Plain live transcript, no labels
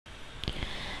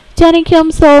ចា៎នាងខ្ញុំ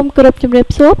សូមគោរពជំរាប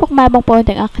សួរពុកម៉ែបងប្អូន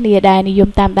ទាំងអស់គ្នាដែលនិយម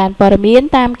តាមដានព័ត៌មាន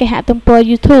តាមគេហទំព័រ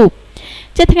YouTube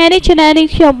ចា៎ថ្ងៃនេះ Channel នេះ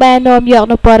ខ្ញុំបាននាំយក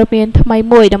នូវព័ត៌មានថ្មី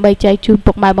មួយដើម្បីចែកជូន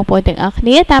ពុកម៉ែបងប្អូនទាំងអស់គ្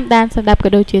នាតាមដានសម្រាប់ក៏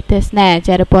ដូចជាទេសនា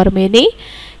ចា៎ព័ត៌មាននេះ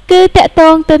គឺតាក់ទ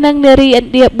ងទៅនឹងនារីឥណ្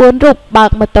ឌា4រូបបើ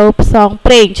កម៉ូតូផ្សង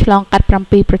ព្រេងឆ្លងកាត់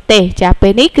7ប្រទេសចា៎ពេ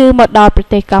លនេះគឺមកដល់ប្រ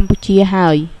ទេសកម្ពុជាហើ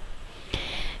យ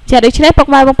ចា៎ដូច្នេះពុក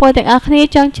ម៉ែបងប្អូនទាំងអស់គ្នា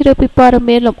ចង់ជ្រាបពីព័ត៌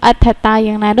មានលម្អិតថាតើ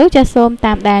យ៉ាងណានោះចា៎សូម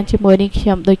តាមដានជាមួយនឹងខ្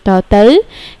ញុំដូចតទៅ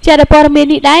ចា៎ព័ត៌មាន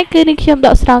នេះដែរគឺនឹងខ្ញុំដ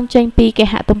កស្រង់ចេញពីគេ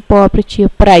ហទំព័រប្រជា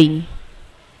ប្រិយ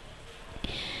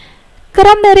ក្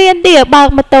រុមនារីឥណ្ឌាបើក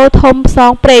ម៉ូតូធំផ្ស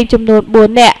ងព្រេងចំនួន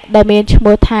4នាក់ដែលមានឈ្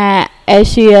មោះថា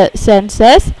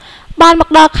ALLnewsKH បានមក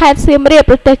ដល់ខេត្តសៀមរាប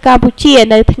ប្រទេសកម្ពុជា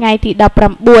នៅថ្ងៃទី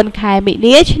19ខែមិនិ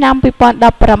នាឆ្នាំ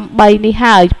2018នេះ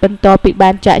ហើយបន្ទាប់ពីបា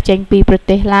នចាក់ចេញពីប្រ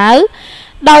ទេសឡាវ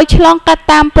ដោយឆ្លងកាត់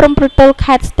តាមព្រំប្រទល់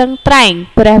ខេត្តស្ទឹងត្រែង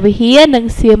ព្រះវិហារនិង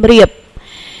សៀមរាប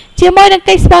ជាមួយនឹង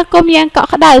កិច្ចស្វាគមន៍យ៉ាងកក់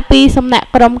ក្ដៅពីសំណាក់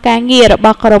ក្រុមការងាររប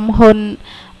ស់ក្រុមហ៊ុន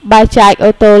Bajaj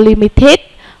Auto Limited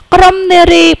ក្រុមនា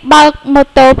រីបើកម៉ូ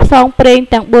តូផ្សងព្រេង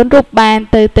ទាំង4រូបបាន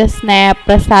ទៅទស្សនា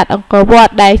ប្រាសាទអង្គរវត្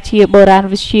តដែលជាបុរាណ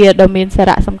វិទ្យាដ៏មានសា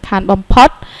រៈសំខាន់បំផុត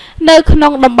នៅក្នុ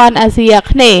ងតំបន់អាស៊ីអា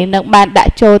គ្នេយ៍និងបានដា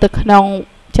ក់ចូលទៅក្នុង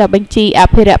បញ្ជីអ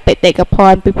ភិរក្សបេតិកភ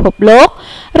ណ្ឌពិភពលោក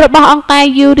របស់អង្គការ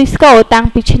UNESCO តាំង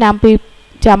ពីឆ្នាំ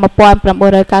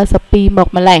1992មក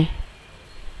ម្ល៉េះ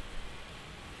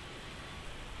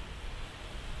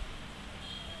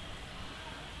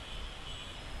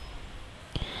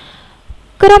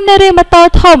ក្រុមនារីម៉ូតូ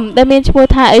ធំដែលមានឈ្មោះ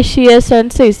ថា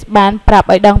ALLnewsKH បានប្រាប់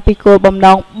ឲ្យដឹងពីគោលបំណ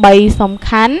ង3សំ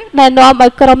ខាន់ដែលនាំឲ្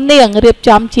យក្រុមនាងរៀប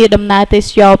ចំជាដំណើរទេស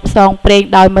ចរផ្សងព្រេង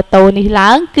ដោយម៉ូតូនេះ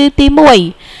ឡើងគឺទី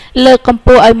1លើកកម្ព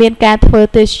ស់ឲ្យមានការធ្វើ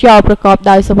ទេសចរប្រកប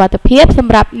ដោយសុវត្ថិភាពស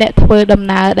ម្រាប់អ្នកធ្វើដំ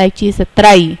ណើរដែលជាស្ត្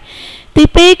រីទី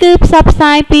2គឺផ្សព្វផ្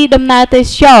សាយពីដំណើរទេស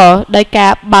ចរដោយកា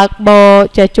របើកបរ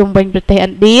ជុំវិញប្រទេសឥ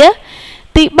ណ្ឌា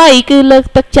ទី3គឺលើក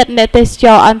ទឹកចិត្តអ្នកទេសច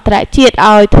រអន្តរជាតិ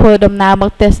ឲ្យធ្វើដំណើរម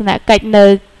កទស្សនកិច្ចនៅ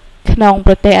ក្នុង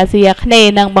ប្រទេសអាស៊ីអាគ្នេ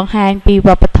យ៍និងបង្ហាញពីវ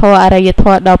ប្បធម៌អរិយធ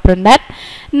ម៌ដ៏ប្រណិត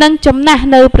និងចំណាស់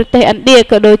នៅប្រទេសឥណ្ឌា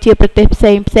ក៏ដូចជាប្រទេសផ្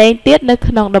សេងទៀតនៅ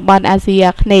ក្នុងតំបន់អាស៊ី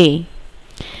អាគ្នេយ៍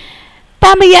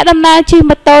តាមរយៈដំណើរជិះ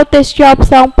ម៉ូតូទេសចរផ្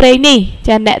សងព្រេងនេះ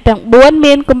ចាអ្នកទាំង4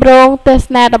មានគម្រោងទស្ស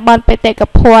នាតំបន់បេតិក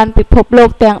ភណ្ឌពិភពលោក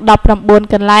ទាំង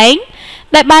19កន្លែង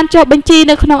ដែលបានចុះបញ្ជី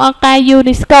នៅក្នុងអង្គការ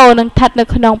UNESCO និងស្ថិតនៅ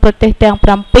ក្នុងប្រទេសទាំង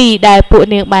7ដែលពួក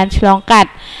នាងបានឆ្លងកាត់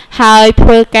ហើយធ្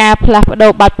វើការផ្លាស់ប្ដូ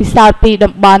របទពិសោធន៍ពី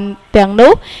តំបន់ទាំង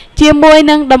នោះជាមួយ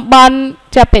នឹងតំបន់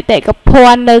បេតិកភ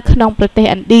ណ្ឌនៅក្នុងប្រទេស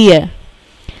ឥណ្ឌា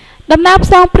ដំណើរផ្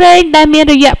សងព្រេងដែលមាន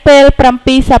រយៈពេល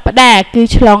7សប្តាហ៍គឺ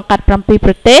ឆ្លងកាត់7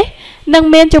ប្រទេសនិង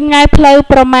មានចម្ងាយផ្លូវ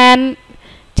ប្រមាណ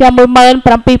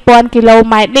17000 គីឡូ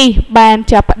ម៉ែត្រនេះបាន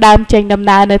ចាប់ផ្ដើមចេញដំ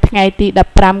ណើរនៅថ្ងៃទី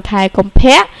15ខែកុម្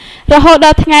ភៈរហូតដ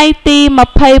ល់ថ្ងៃទី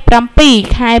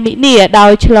27ខែមិនិនាដោ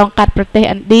យឆ្លងកាត់ប្រទេស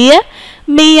ឥណ្ឌា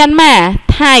មីយ៉ាន់ម៉ា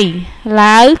ថៃ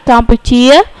ឡាវកម្ពុជា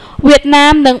វៀតណា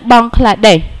មនិងបង់ក្លា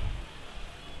ដេស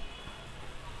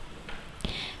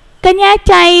កញ្ញា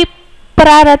ចៃប្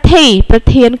រារធីប្រ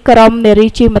ធានក្រុមនារី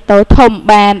ជិះម៉ូតូធំ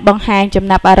បានបង្ហាញចំ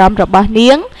ណាប់អារម្មណ៍របស់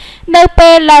នាងនៅពេ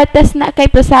លដែលទស្សនកិច្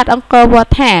ចប្រាសាទអង្គរវត្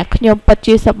តថាខ្ញុំពិត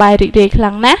ជាសប្បាយរីករាយខ្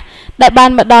លាំងណាស់ដែលបាន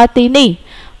មកដល់ទីនេះ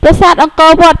ប្រាសាទអង្គ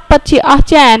រវត្តពិតជាអស្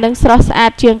ចារ្យនិងស្រស់ស្អា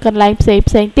តជាងកន្លែងផ្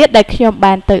សេងទៀតដែលខ្ញុំ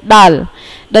បានទៅដល់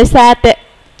ដោយសារ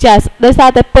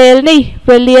តែពេលនេះ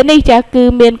វេលានេះចាគឺ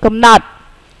មានកំណត់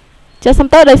សំ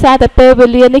ទោសដោយសារតែពេលវេ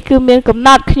លានេះគឺមានកំណ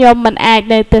ត់ខ្ញុំមិនអាច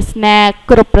នៅទស្សនា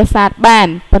គ្រប់ប្រាសាទបាន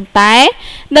ប៉ុន្តែ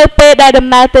នៅពេលដែលដំ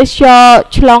ណើរទេសចរ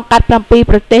ឆ្លងកាត់7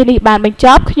ប្រទេសនេះបានបញ្ច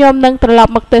ប់ខ្ញុំនឹងត្រឡ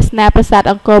ប់មកទស្សនាប្រាសាទ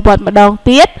អង្គរវត្តម្ដង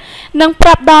ទៀតនិងប្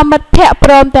រាប់ដល់មិត្តភ័ក្តិ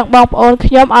ព្រមទាំងបងប្អូន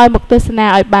ខ្ញុំឲ្យមកទស្សនា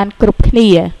ឲ្យបានគ្រប់គ្នា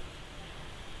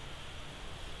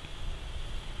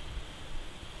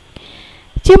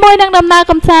ជាមួយនឹងដំណើរ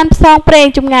កម្សាន្តផ្សងព្រេង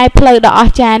ចម្ងាយផ្លូវដ៏អ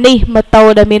ស្ចារ្យនេះម៉ូតូ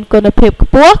ដែលមានគុណភាពខ្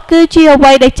ពស់គឺជាអ្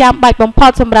វីដែលចាំបាច់បំផុ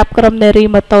តសម្រាប់ក្រុមនារី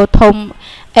ម៉ូតូធំ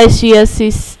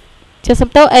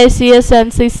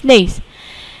ALLnewsKH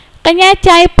កញ្ញា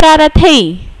ចៃប្រារធី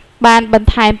បានបន្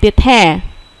ថែមទៀតថា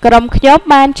ក្រុមខ្ញុំ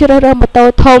បានជ្រើសរើសម៉ូតូ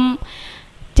ធំ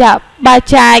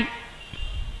Bajaj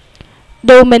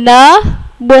Dominar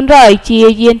 400ជា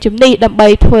យានជំនិះដើម្បី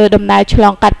ធ្វើដំណើរឆ្ល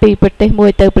ងកាត់ពីប្រទេសមួយ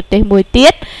ទៅប្រទេសមួយទៀ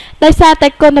តដោយសារតែ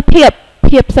គុណភាព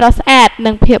ស្រស់ស្អាត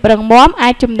និងភាពរឹងមាំអា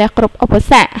ចជំនះគ្រប់ឧប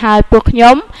សគ្គហើយពួកខ្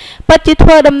ញុំពិតជាធ្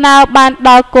វើដំណើរបាន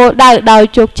ដល់គោលដៅដោយ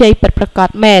ជោគជ័យពិតប្រាកដ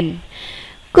មែន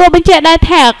គួរបញ្ជាក់ដែរ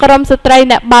ថាក្រុមស្ត្រី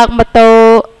អ្នកបើកម៉ូតូ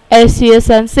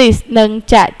ALLnewsKH នឹង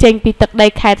ចាក់ចេញពីទឹកដី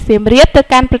ខេត្តសៀមរាបទៅ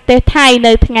កាន់ប្រទេសថៃ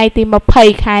នៅថ្ងៃទី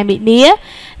20ខែមិនិនា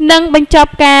និងបញ្ច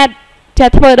ប់ការ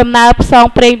ធ្វើដំណើរផ្សង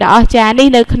ព្រេងដ៏អស្ចារ្យនេះ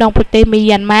នៅក្នុងប្រទេសមី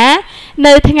យ៉ាន់ម៉ា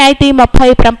នៅថ្ងៃទី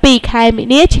27ខែមិនិ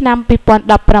នាឆ្នាំ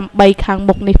2018ខាង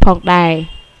មុខនេះផងដែរ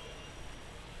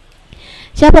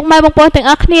ចាពុកម៉ែបងប្អូនទាំង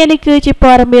អស់គ្នានេះគឺជា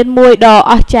ព័ត៌មានមួយដ៏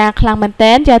អស្ចារ្យខ្លាំងមែន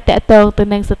ទែនចាតកតងទៅ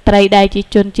នឹងស្ត្រីដែលជា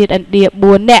ជនជាតិឥណ្ឌា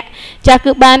4នាក់ចា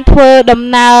គឺបានធ្វើដំ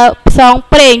ណើរផ្សង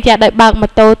ព្រេងចាដោយបើកម៉ូ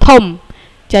តូធំ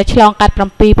ចាឆ្លងកាត់7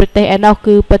ប្រទេសឯណោះ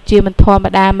គឺពិតជាមិនធម្ម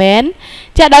តាមែន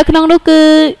ចាដោយក្នុងនោះគឺ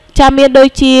ចាមានដូច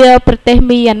ជាប្រទេស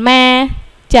មីយ៉ាន់ម៉ា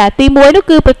ចាទី1នោះ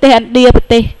គឺប្រទេសឥណ្ឌាប្រ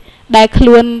ទេសដែលខ្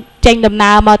លួនចេញដំ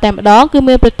ណើរមកតែម្ដងគឺ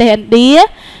មានប្រទេសឥណ្ឌា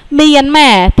មីយ៉ាន់ម៉ា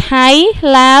ថៃ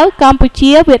ឡាវកម្ពុ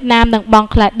ជាវៀតណាមនិងបង់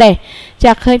ក្លាដេស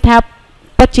ចាឃើញថា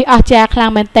ពិតជាអស្ចារ្យខ្លាំ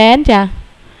ងមែនតើចា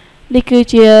នេះគឺ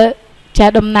ជាចា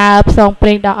ដំណើរផ្សងព្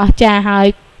រេងដ៏អស្ចារ្យហើយ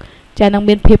ចានឹង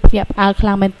មានភាពភ្ញាក់ផ្អើលខ្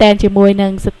លាំងមែនតើជាមួយនឹ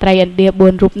ងស្ត្រីឥណ្ឌា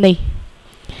4រូបនេះ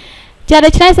ចា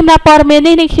ដូច្នេះសម្រាប់ព័ត៌មាន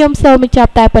នេះនាងខ្ញុំសូមបញ្ច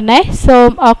ប់តែប៉ុណ្ណេះសូម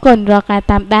អរគុណរាល់ការ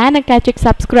តាមដាននិងការចុច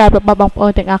Subscribe របស់បងប្អូ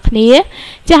នទាំងអស់គ្នា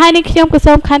ចាហើយនាងខ្ញុំក៏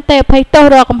សូមខន្តីអភ័យទោស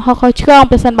រាល់កំហុសខុសឆ្គង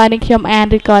ប្រសិនបើនាងខ្ញុំអាន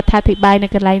ឬក៏អធិប្បាយនៅ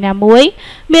កន្លែងណាមួយ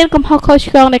មានកំហុសខុស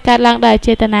ឆ្គងនៃការឡើងដោយ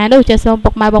ចេតនានោះចាសូមពុ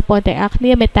កម៉ែបងប្អូនទាំងអស់គ្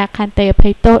នាមេត្តាខន្តីអភ័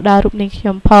យទោសដល់រូបនាងខ្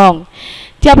ញុំផង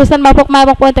ចាប្រសិនបើពុកម៉ែ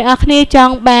បងប្អូនទាំងអស់គ្នាច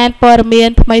ង់បានព័ត៌មាន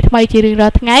ថ្មីៗជារៀងរា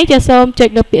ល់ថ្ងៃចាសូមចុច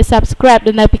លើពាក្យ Subscribe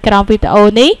នៅពីក្រោមវីដេអូ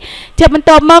នេះចាបន្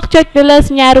ទាប់មកចុចទៅលើស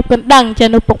ញ្ញារូបកណ្ដឹងចា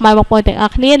នោះពុកម៉ែបងប្អូនទាំងអ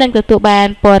ស់គ្នានឹងទទួលបាន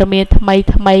ព័ត៌មានថ្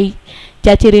មី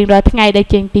ចាជារៀងរាល់ថ្ងៃដែល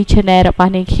ចេញពី Channel រប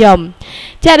ស់នាងខ្ញុំ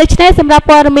ចាដូច្នេះសម្រាប់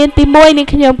ព័ត៌មានទី1នាង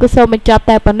ខ្ញុំក៏សូមបញ្ចប់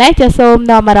តែប៉ុណ្ណេះចាសូម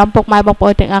នាំអារម្មណ៍ពុកម៉ែបងប្អូ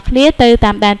នទាំងអស់គ្នាទៅ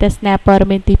តាមដានទស្សនាព័ត៌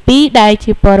មានទី2ដែល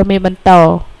ជាព័ត៌មានបន្ត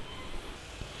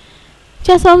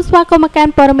ចាសូមស្វាគមន៍មកកា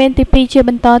ន់ព័ត៌មានទី2ជាប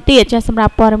ន្តទៀតចាសម្រា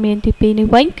ប់ព័ត៌មានទី2នេះ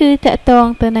វិញគឺតកតង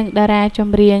ទៅនឹងតារាច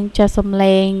ម្រៀងចាសំ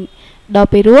ឡេងដ៏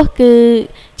ពិរោះគឺ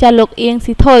ចាលោកអៀង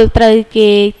ស៊ីធុលត្រូវគេ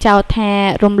ចោទថា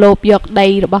រំលោភយកដី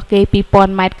របស់គេ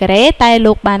 2000 ម៉ែត្រការ៉េតែ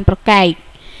លោកបានប្រកែក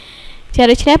ចា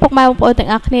ដូច្នេះពុកម៉ែបងប្អូនទាំង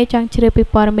អស់គ្នាចង់ជ្រាបពី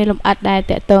ព័ត៌មានលម្អិតដែល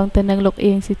តកតងទៅនឹងលោក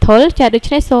អៀងស៊ីធុលចាដូ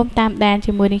ច្នេះសូមតាមដាន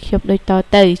ជាមួយនឹងខ្ញុំដូចត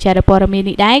ទៅចាព័ត៌មាន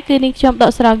នេះដែរគឺនឹងខ្ញុំដ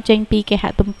កស្រង់ចេញពីគេហ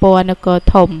ទំព័រនគរ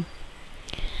ធំ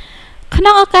ក្នុ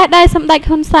ងឱកាសដែលសម្ដេច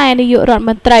ហ៊ុនសែននាយករដ្ឋ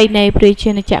មន្ត្រីនៃប្រជា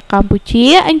ណាចក្រកម្ពុជា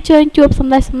អញ្ជើញជួបស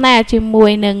ម្ដេចសម្ណាជាមួ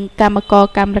យនឹងគណៈ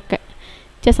កម្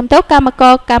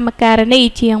មការនី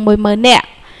ជាង 10000 នាក់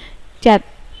ចាត់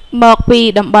មកពី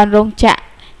តំបន់រោងចក្រ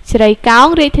ជ្រៃកោង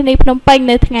រាជធានីភ្នំពេញ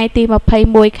នៅថ្ងៃទី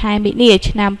21ខែមិនិនា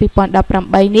ឆ្នាំ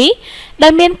2018នេះដែ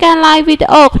លមានការ live វីដេ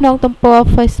អូក្នុងទំព័រ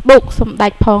Facebook សម្ដេ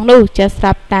ចផងនោះចាស្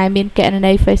រាប់តែមានគណ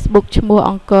នី Facebook ឈ្មោះ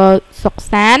អង្គរសុក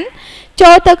សាន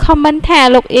ចូលទៅ comment ថា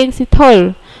លោកអៀងស៊ីធុល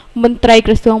មន្ត្រី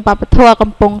ក្រសួងវប្បធម៌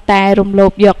កំពុងតែរំលោ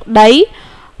ភយក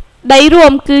ដីរួ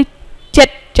មគឺចិ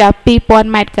ត្តចា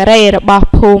2000 ម៉ែត្រការ៉េរបស់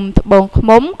ភូមិត្បូងឃ្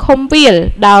មុំឃុំវាល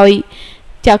ដោយ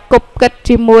ចាគប់គិត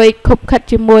ជាមួ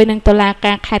យនឹងតុលា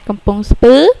ការខេត្តកំពង់ស្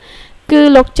ពឺគឺ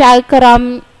លោកចៅក្រម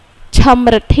ឆឹម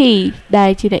រិទ្ធីដែល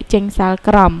ជាអ្នកចេញសាល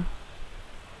ក្រម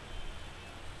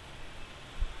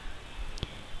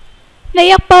នា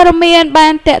យកព័ត៌មានបា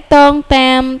នតាក់ទង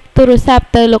តាមទូរស័ព្ទ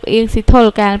ទៅលោកអៀងស៊ីធុល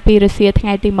កាលពីរសៀលថ្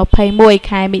ងៃទី21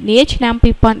ខែមិនិនាឆ្នាំ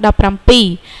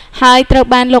2017ហើយត្រូវ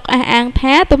បានលោកអះអាង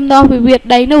ថាទំនាស់វិវាទ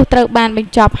ដីនោះត្រូវបានប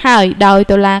ញ្ចប់ហើយដោយ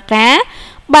តុលាការ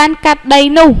បានកាត់ដី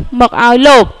នោះមកឲ្យ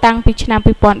លោកតាំងពីឆ្នាំ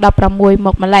2016ម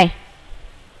កម្លេះ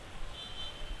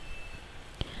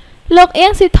លោកអៀ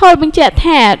ងស៊ីធុលបញ្ជាក់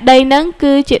ថាដីនឹង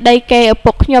គឺជាដីគេឪ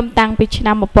ពុកខ្ញុំតាំងពីឆ្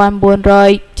នាំ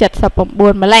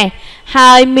1979ម្លេះ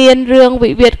ហើយមានរឿង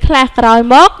វិវាទខ្លះក្រោយ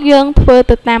មកយើងធ្វើ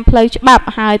ទៅតាមផ្លូវច្បាប់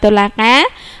ហើយតុលាការ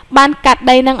បានកាត់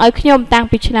ដីនឹងឲ្យខ្ញុំតាំង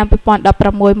ពីឆ្នាំ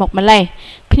2016មកម្លេះ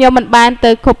ខ្ញុំមិនបាន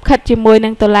ទៅខົບខិតជាមួយនឹ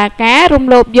ងតុលាការរំ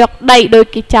លោភយកដីដោយ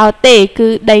គេចោទទេគឺ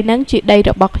ដីនឹងជាដី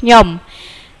របស់ខ្ញុំ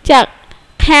ចា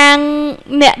ខាង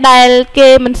អ្នកដែលគេ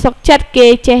មិនសុខចិត្តគេ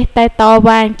ចេះតែត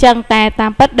វ៉ាអញ្ចឹងតែតា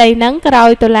មពិតដីនឹងក្រោយ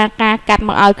តុលាការកាត់ម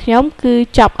កឲ្យខ្ញុំគឺ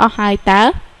ចប់អស់ហើយតើ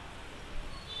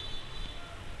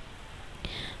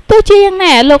ទោះជាយ៉ាង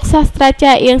ណាលោកសាស្ត្រា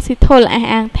ចារ្យអៀងស៊ីធុលអះ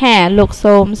អាងថាលោក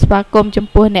សូមស្វាគមន៍ចំ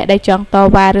ពោះអ្នកដែលចង់ត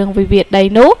វ៉ារឿងវិវាទដី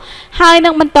នោះហើយនឹ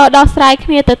ងបន្តដោះស្រាយគ្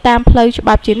នាទៅតាមផ្លូវច្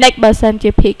បាប់ជានិច្ចបើសិន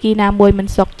ជាភាគីណាមួយមិន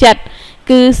សុខចិត្ត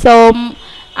គឺសូម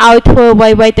ឲ្យធ្វើអ្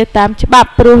វីៗទៅតាមច្បាប់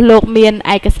ព្រោះលោកមាន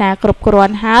ឯកសារគ្រប់គ្រា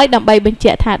ន់ហើយដើម្បីបញ្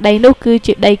ជាក់ថាដីនោះគឺ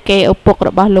ជាដីគេឪពុករ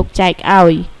បស់លោកចែកឲ្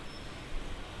យ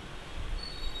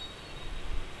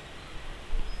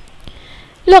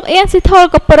លោកអៀងស៊ីធុល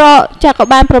ក៏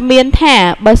បានប្រមានថា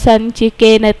បើសិនជា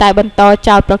គេនៅតែបន្ត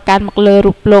ចោទប្រកាន់មកលើ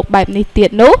រូបលោកបែបនេះទៀត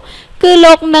នោះគឺ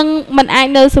លោកនឹងមិនអាច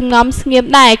នៅសំងំស្ងៀម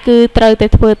ដែរគឺត្រូវតែ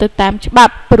ធ្វើទៅតាមច្បា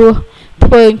ប់ព្រោះ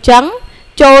ធ្វើអញ្ចឹង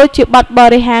ចូលជាបទប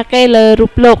រិហាគេលើរូ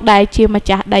បលោកដែលជាម្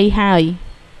ចាស់ដីហើយ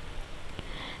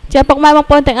ចាពុកម៉ែបង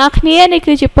ប្អូនទាំងអស់គ្នានេះ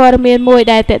គឺជាព័ត៌មានមួយ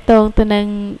ដែលតកតងទៅនឹង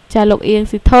ចាលោកអៀង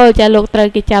ស៊ីធុលចាលោកត្រូវ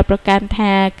គេចោទប្រកាន់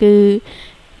ថាគឺ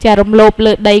ចារំលោភ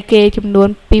លើដីគេចំនួន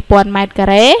2000 ម៉ែត្រកា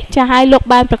រ៉េចាហើយលោក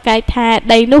បានប្រកាសថា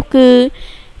ដីនោះគឺ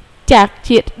ចា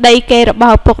ជាដីគេរប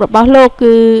ស់ឪពុករបស់លោក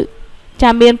គឺ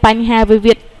ចាំមានបញ្ហាវិ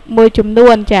វាទមួយចំនួ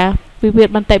នចាវិវាទ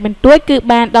បន្តិចបន្តួចគឺ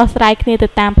បានដោះស្រាយគ្នាទៅ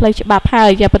តាមផ្លូវច្បាប់ហើយ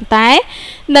ចាប៉ុន្តែ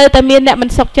នៅតែមានអ្នកមិន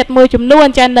សុខចិត្តមួយចំនួន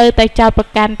ចានៅតែចោទប្រ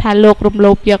កាន់ថាលោករំ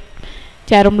លោភយក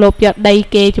ដី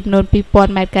គេចំនួន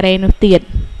 2000 ម៉ែត្រការ៉េនោះទៀត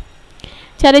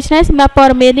ចាដូច្នេះសម្រាប់ព័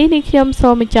ត៌មាននេះនាងខ្ញុំសូ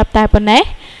មបញ្ចប់តែប៉ុណ្ណេះ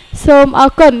សូមអរ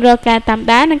គុណរាល់ការតាម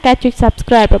ដាននិងការចុច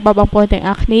Subscribe របស់បងប្អូនទាំង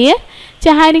អស់គ្នា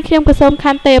ចាហើយនាងខ្ញុំក៏សូមខ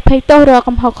ន្តីអភ័យទោសរាល់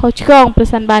កំហុសខុសឆ្គងប្រ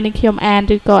សិនបើនាងខ្ញុំអាន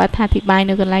ឬក៏អត្ថាធិប្បាយ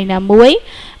នៅកន្លែងណាមួយ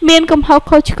មានកំហុស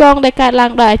ខុសឆ្គងដែលកើតឡើ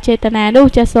ងដោយអចេតនានោះ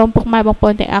ចាសូមពុកម៉ែបងប្អូ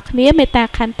នទាំងអស់គ្នាមេត្តា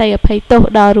ខន្តីអភ័យទោស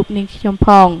ដល់រូបនាងខ្ញុំផ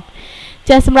ង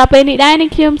ចាសម្រាប់ពេលនេះដែរនា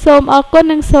ងខ្ញុំសូមអរគុណ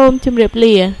និងសូមជម្រាប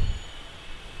លា